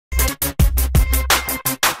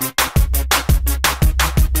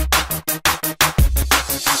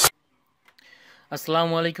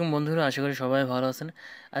আসসালামু আলাইকুম বন্ধুরা, আশা করি সবাই ভালো আছেন।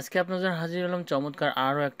 আজকে আপনাদের হাজির হলাম চমৎকার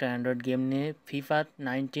আরও একটা অ্যান্ড্রয়েড গেম নিয়ে, FIFA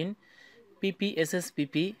 19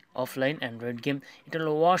 PPSSPP offline Android game. এটা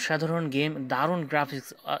হলো অসাধারণ গেম, দারুণ গ্রাফিক্স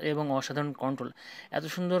এবং অসাধারণ কন্ট্রোল। এত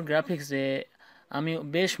সুন্দর গ্রাফিক্স যে আমি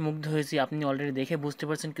বেশ মুগ্ধ হয়েছি। আপনি অলরেডি দেখে বুঝতে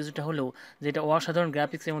পারছেন কিছুটা হলেও যে এটা অসাধারণ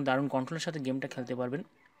গ্রাফিক্স এবং দারুণ কন্ট্রোলের সাথে গেমটা খেলতে পারবেন।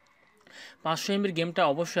 500 MBর গেমটা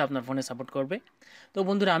অবশ্যই আপনার ফোনে সাপোর্ট করবে। তো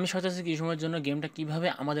বন্ধুরা, আমি সচরাচর কিছু সময়ের জন্য গেমটা কিভাবে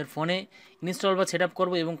আমাদের ফোনে ইনস্টল বা সেট আপ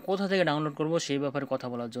করবো এবং কোথা থেকে ডাউনলোড করবো সেই ব্যাপারে কথা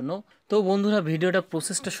বলার জন্য। তো বন্ধুরা, ভিডিওটা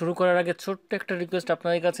প্রসেসটা শুরু করার আগে ছোট্ট একটা রিকোয়েস্ট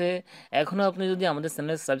আপনাদের কাছে। এখনও আপনি যদি আমাদের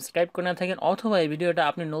চ্যানেল সাবস্ক্রাইব করে না থাকেন অথবা এই ভিডিওটা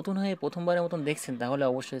আপনি নতুন হয়ে প্রথমবারের মতন দেখছেন, তাহলে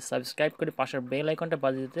অবশ্যই সাবস্ক্রাইব করে পাশের বেল আইকনটা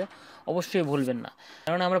বাজিয়ে দিতে অবশ্যই ভুলবেন না।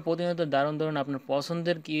 কারণ আমরা প্রতিনিয়ত দারুণ দারুণ আপনার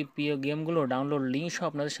পছন্দের প্রিয় গেমগুলো ডাউনলোড লিঙ্ক সহ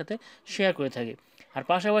আপনাদের সাথে শেয়ার করে থাকি। আর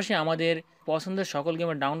পাশাপাশি আমাদের পছন্দের সকল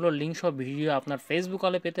গেমের ডাউনলোড লিঙ্ক সহ ভিডিও আপনার ফেসবুক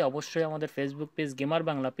অলে পেতে অবশ্যই আমাদের ফেসবুক পেজ গেমার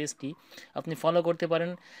বাংলা পেজটি আপনি ফলো করতে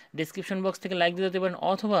পারেন। ডিসক্রিপশন বক্স থেকে লাইক দিতে পারেন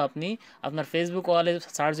অথবা আপনি আপনার ফেসবুক ওয়ালে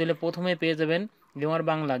সার্চ দিলে প্রথমেই পেয়ে যাবেন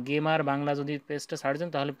গেমার বাংলা যদি পেজটা সার্চ দেন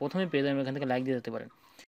তাহলে প্রথমেই পেয়ে যাবেন, এখান থেকে লাইক দিয়ে দিতে পারেন।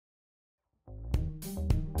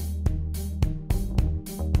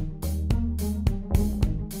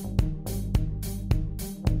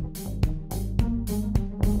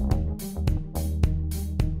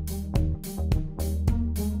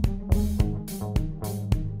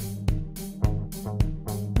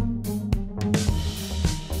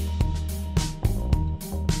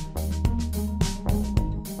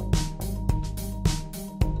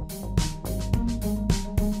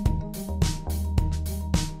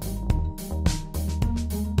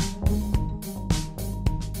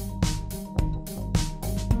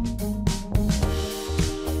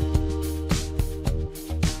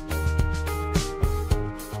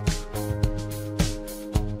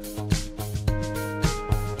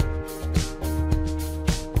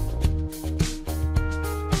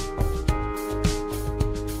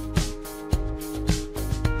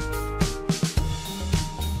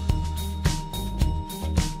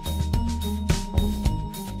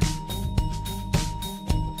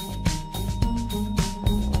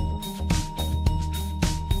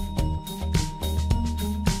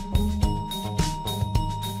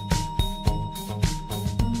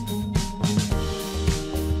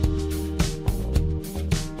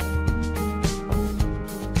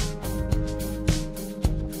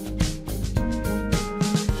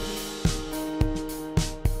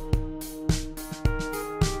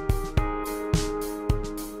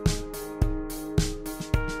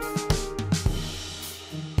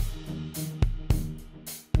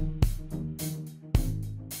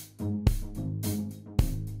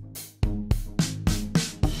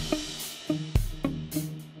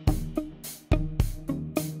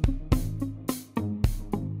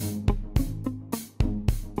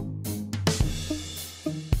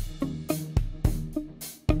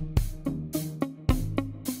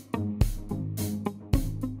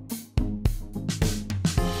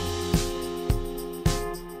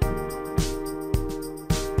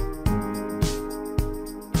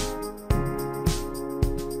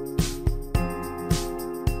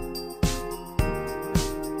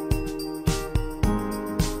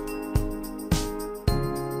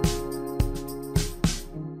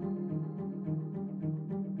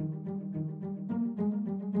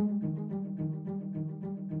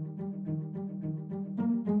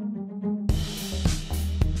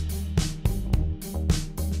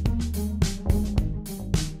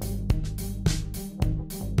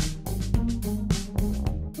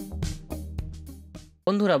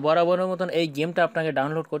 বন্ধুরা, বরাবরের মতন এই গেমটা আপনাকে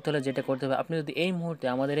ডাউনলোড করতে হলে যেটা করতে হবে, আপনি যদি এই মুহূর্তে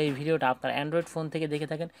আমাদের এই ভিডিওটা আপনার অ্যান্ড্রয়েড ফোন থেকে দেখে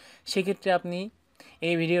থাকেন, সেক্ষেত্রে আপনি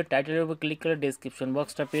এই ভিডিওর টাইটেলের উপর ক্লিক করে ডেসক্রিপশন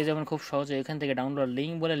বক্সটা পেয়ে যাবেন খুব সহজে। এখান থেকে ডাউনলোড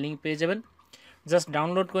লিঙ্ক বলে লিঙ্ক পেয়ে যাবেন, জাস্ট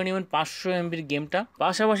ডাউনলোড করে নেবেন 500 MBর গেমটা।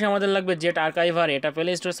 পাশাপাশি আমাদের লাগবে জেট আর্কাইভার, এটা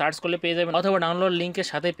প্লে স্টোরে সার্চ করলে পেয়ে যাবেন অথবা ডাউনলোড লিঙ্কের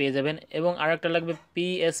সাথে পেয়ে যাবেন। এবং আরেকটা লাগবে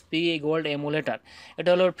PSP গোল্ড এমুলেটার, এটা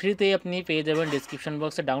হলো ফ্রিতেই আপনি পেয়ে যাবেন ডিসক্রিপশন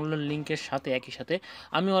বক্সে ডাউনলোড লিঙ্কের সাথে। একই সাথে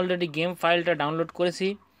আমি অলরেডি গেম ফাইলটা ডাউনলোড করেছি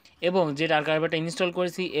এবং জেট আর্কাইভারটা ইনস্টল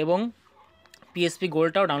করেছি এবং PSP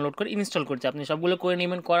গোল্ডটাও ডাউনলোড করে ইনস্টল করেছি। আপনি সবগুলো করে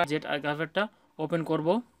নেবেন। করা জেট আর্কাইভারটা ওপেন করব,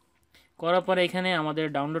 করার পরে এখানে আমাদের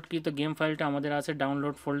ডাউনলোডকৃত গেম ফাইলটা আমাদের আছে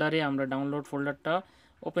ডাউনলোড ফোল্ডারে। আমরা ডাউনলোড ফোল্ডারটা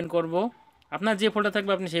ওপেন করব। আপনার যে ফোল্ডার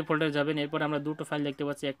থাকবে আপনি সেই ফোল্ডারে যাবেন। এরপর আমরা দুটো ফাইল দেখতে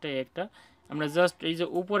পাচ্ছি, একটা আমরা জাস্ট এই যে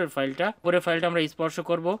উপরের ফাইলটা আমরা স্পর্শ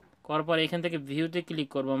করব। করার পর এখান থেকে ভিউতে ক্লিক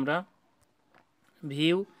করব, আমরা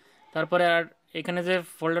ভিউ, তারপরে আর এখানে যে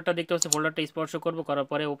ফোল্ডারটা দেখতে পাচ্ছি ফোল্ডারটা স্পর্শ করব। করার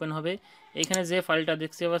পরে ওপেন হবে। এখানে যে ফাইলটা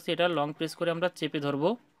দেখতে পাচ্ছি এটা লং প্রেস করে আমরা চেপে ধরব।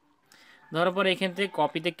 ধরার পরে এখান থেকে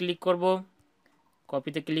কপিতে ক্লিক করব।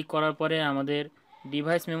 কপিতে ক্লিক করার পরে আমাদের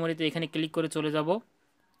ডিভাইস মেমোরিতে এখানে ক্লিক করে চলে যাব।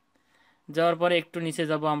 যাওয়ার পরে একটু নিচে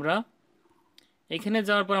যাব আমরা। এখানে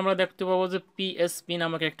যাওয়ার পর আমরা দেখতে পাবো যে পিএসপি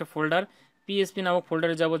নামক একটা ফোল্ডার, পিএসপি নামক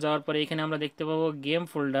ফোল্ডারে যাব। যাওয়ার পরে এখানে আমরা দেখতে পাবো গেম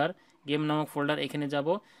ফোল্ডার, গেম নামক ফোল্ডার, এখানে যাব।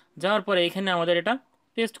 যাওয়ার পরে এখানে আমাদের এটা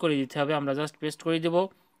পেস্ট করে দিতে হবে। আমরা জাস্ট পেস্ট করে দেব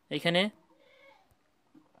এখানে।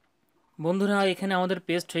 বন্ধুরা এখানে আমাদের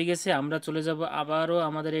পেস্ট হয়ে গেছে। আমরা চলে যাব আবারও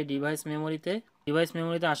আমাদের এই ডিভাইস মেমোরিতে। ডিভাইস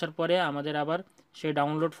মেমোরিতে আসার পরে আমাদের আবার সেই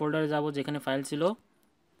ডাউনলোড ফোল্ডারে যাব যেখানে ফাইল ছিল।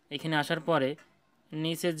 এখানে আসার পরে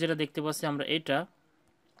নিচে যেটা দেখতে পাচ্ছি আমরা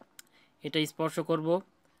এটা স্পর্শ করব।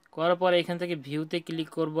 করার পরে এখান থেকে ভিউতে ক্লিক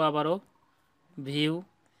করব, আবারও ভিউ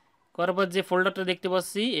করার পর যে ফোল্ডারটা দেখতে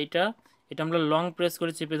পাচ্ছি এটা আমরা লং প্রেস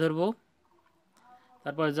করে চেপে ধরবো।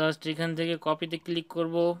 তারপর জাস্ট এখান থেকে কপিতে ক্লিক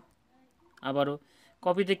করব। আবারও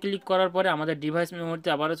কপিতে ক্লিক করার পরে আমাদের ডিভাইস মেমোরিতে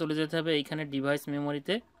আবারও চলে যেতে হবে। এইখানে ডিভাইস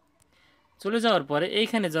মেমোরিতে চলে যাওয়ার পরে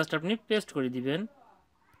এইখানে জাস্ট আপনি পেস্ট করে দিবেন,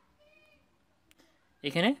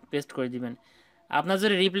 এখানে পেস্ট করে দিবেন। আপনার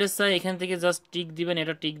যদি রিপ্লেস চাই এখান থেকে জাস্ট টিক দিবেন,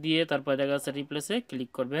 এটা টিক দিয়ে তারপরে দেখা যাচ্ছে রিপ্লেসে ক্লিক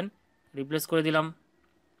করবেন। রিপ্লেস করে দিলাম।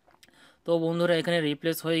 তো বন্ধুরা এখানে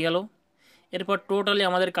রিপ্লেস হয়ে গেল। এরপর টোটালি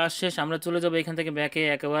আমাদের কাজ শেষ। আমরা চলে যাব এখান থেকে ব্যাকে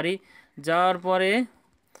একেবারেই। যাওয়ার পরে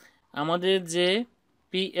আমাদের যে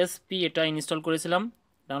পিএসপি এটা ইনস্টল করেছিলাম,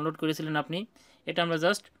 ডাউনলোড করেছিলেন আপনি, এটা আমরা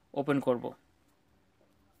জাস্ট ওপেন করব।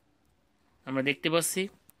 আমরা দেখতে পাচ্ছি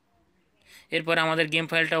এরপর আমাদের গেম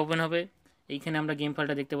ফাইলটা ওপেন হবে। এইখানে আমরা গেম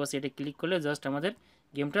ফাইলটা দেখতে পাচ্ছি, এটা ক্লিক করলে জাস্ট আমাদের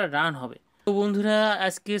গেমটা রান হবে। তো বন্ধুরা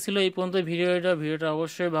আজকে ছিল এই পর্যন্ত ভিডিওটা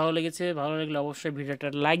অবশ্যই ভালো লেগেছে। ভালো লাগলে অবশ্যই ভিডিওটা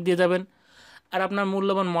লাইক দিয়ে যাবেন। আর আপনার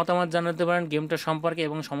মূল্যবান মতামত জানাতে পারেন গেমটা সম্পর্কে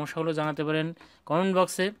এবং সমস্যাগুলো জানাতে পারেন কমেন্ট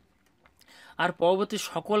বক্সে। আর পরবর্তী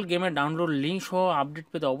সকল গেমের ডাউনলোড লিঙ্ক সহ আপডেট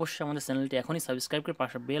পেতে অবশ্যই আমাদের চ্যানেলটি এখনই সাবস্ক্রাইব করে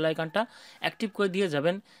পাশে বেল আইকনটা অ্যাক্টিভ করে দিয়ে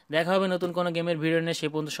যাবেন। দেখা হবে নতুন কোনো গেমের ভিডিও নিয়ে। সে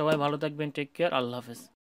পর্যন্ত সবাই ভালো থাকবেন। Take care. আল্লাহ হাফেজ।